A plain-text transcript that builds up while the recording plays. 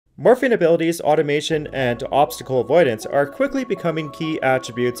Morphing abilities, automation, and obstacle avoidance are quickly becoming key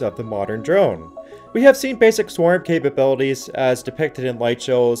attributes of the modern drone. We have seen basic swarm capabilities as depicted in light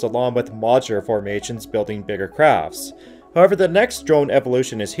shows along with modular formations building bigger crafts. However, the next drone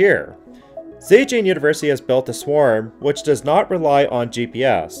evolution is here. Zhejiang University has built a swarm which does not rely on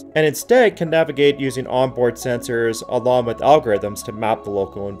GPS, and instead can navigate using onboard sensors along with algorithms to map the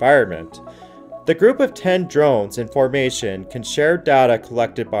local environment. The group of 10 drones in formation can share data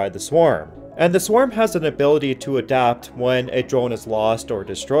collected by the swarm, and the swarm has an ability to adapt when a drone is lost or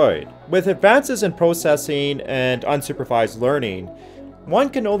destroyed. With advances in processing and unsupervised learning, one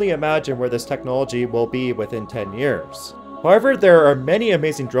can only imagine where this technology will be within 10 years. However, there are many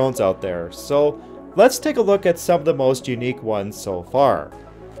amazing drones out there, so let's take a look at some of the most unique ones so far.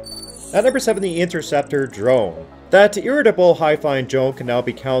 At number 7, the Interceptor Drone. That irritable high-flying drone can now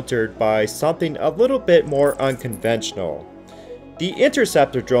be countered by something a little bit more unconventional. The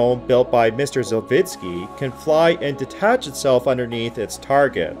Interceptor Drone, built by Mr. Zovitsky, can fly and detach itself underneath its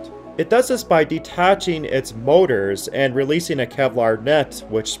target. It does this by detaching its motors and releasing a Kevlar net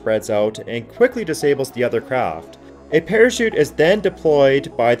which spreads out and quickly disables the other craft. A parachute is then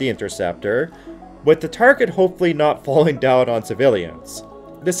deployed by the Interceptor, with the target hopefully not falling down on civilians.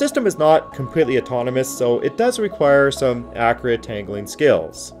 The system is not completely autonomous, so it does require some accurate tangling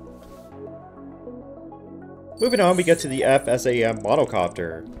skills. Moving on, we get to the Fsam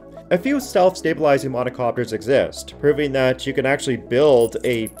Monocopter. A few self-stabilizing monocopters exist, proving that you can actually build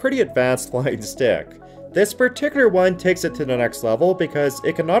a pretty advanced flying stick. This particular one takes it to the next level because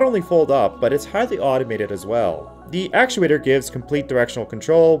it can not only fold up, but it's highly automated as well. The actuator gives complete directional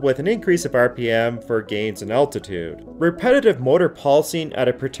control with an increase of RPM for gains in altitude. Repetitive motor pulsing at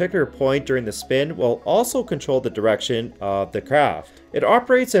a particular point during the spin will also control the direction of the craft. It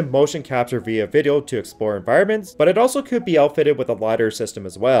operates in motion capture via video to explore environments, but it also could be outfitted with a LiDAR system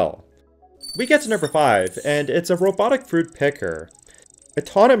as well. We get to number 5, and it's a robotic fruit picker.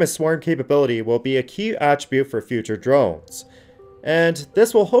 Autonomous swarm capability will be a key attribute for future drones, and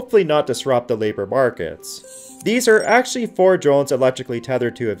this will hopefully not disrupt the labor markets. These are actually 4 drones electrically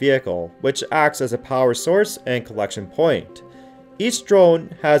tethered to a vehicle, which acts as a power source and collection point. Each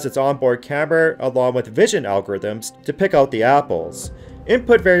drone has its onboard camera along with vision algorithms to pick out the apples.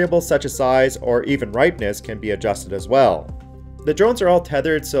 Input variables such as size or even ripeness can be adjusted as well. The drones are all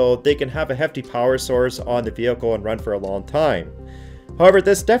tethered so they can have a hefty power source on the vehicle and run for a long time. However,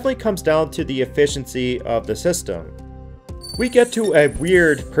 this definitely comes down to the efficiency of the system. We get to a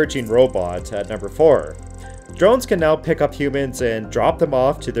weird Perching Robot at number 4. Drones can now pick up humans and drop them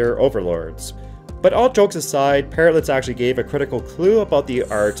off to their overlords. But all jokes aside, parrotlets actually gave a critical clue about the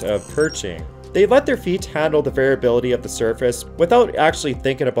art of perching. They let their feet handle the variability of the surface without actually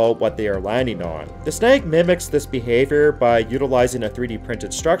thinking about what they are landing on. The snag mimics this behavior by utilizing a 3D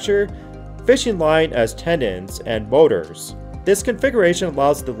printed structure, fishing line as tendons, and motors. This configuration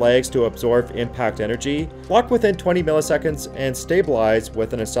allows the legs to absorb impact energy, lock within 20 milliseconds, and stabilize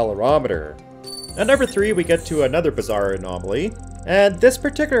with an accelerometer. At number 3, we get to another bizarre anomaly, and this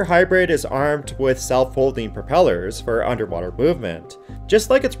particular hybrid is armed with self-folding propellers for underwater movement. Just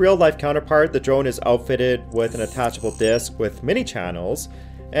like its real-life counterpart, the drone is outfitted with an attachable disc with many channels,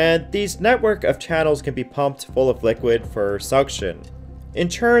 and these network of channels can be pumped full of liquid for suction. In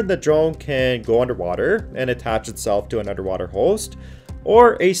turn, the drone can go underwater and attach itself to an underwater host,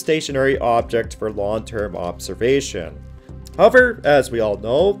 or a stationary object for long-term observation. However, as we all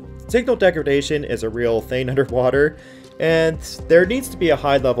know, signal degradation is a real thing underwater, and there needs to be a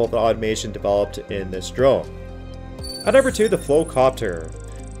high level of automation developed in this drone. At number 2, the Flowcopter.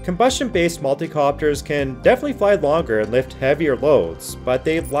 Combustion-based multicopters can definitely fly longer and lift heavier loads, but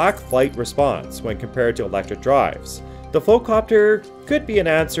they lack flight response when compared to electric drives. The Flowcopter could be an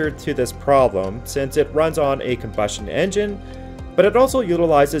answer to this problem since it runs on a combustion engine, but it also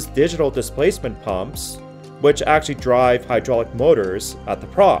utilizes digital displacement pumps, which actually drive hydraulic motors at the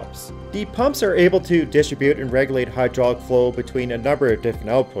props. The pumps are able to distribute and regulate hydraulic flow between a number of different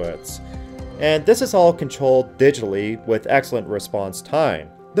outputs, and this is all controlled digitally with excellent response time.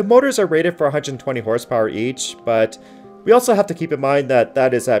 The motors are rated for 120 horsepower each, but we also have to keep in mind that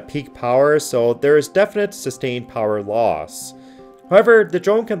that is at peak power, so there is definite sustained power loss. However, the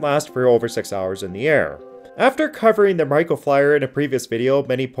drone can last for over 6 hours in the air. After covering the microflyer in a previous video,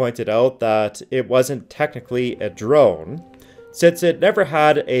 many pointed out that it wasn't technically a drone, since it never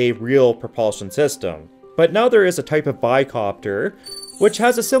had a real propulsion system. But now there is a type of bicopter, which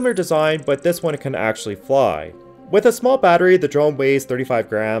has a similar design, but this one can actually fly. With a small battery, the drone weighs 35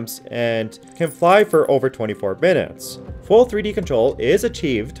 grams and can fly for over 24 minutes. Full 3D control is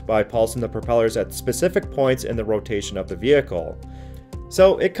achieved by pulsing the propellers at specific points in the rotation of the vehicle.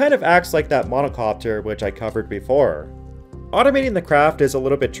 So it kind of acts like that monocopter which I covered before. Automating the craft is a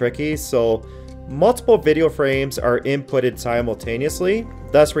little bit tricky, so multiple video frames are inputted simultaneously,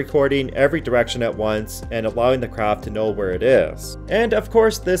 thus recording every direction at once and allowing the craft to know where it is. And of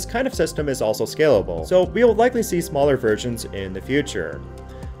course, this kind of system is also scalable, so we will likely see smaller versions in the future.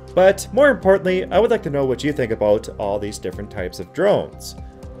 But more importantly, I would like to know what you think about all these different types of drones.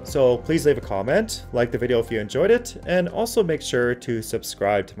 So please leave a comment, like the video if you enjoyed it, and also make sure to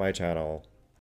subscribe to my channel.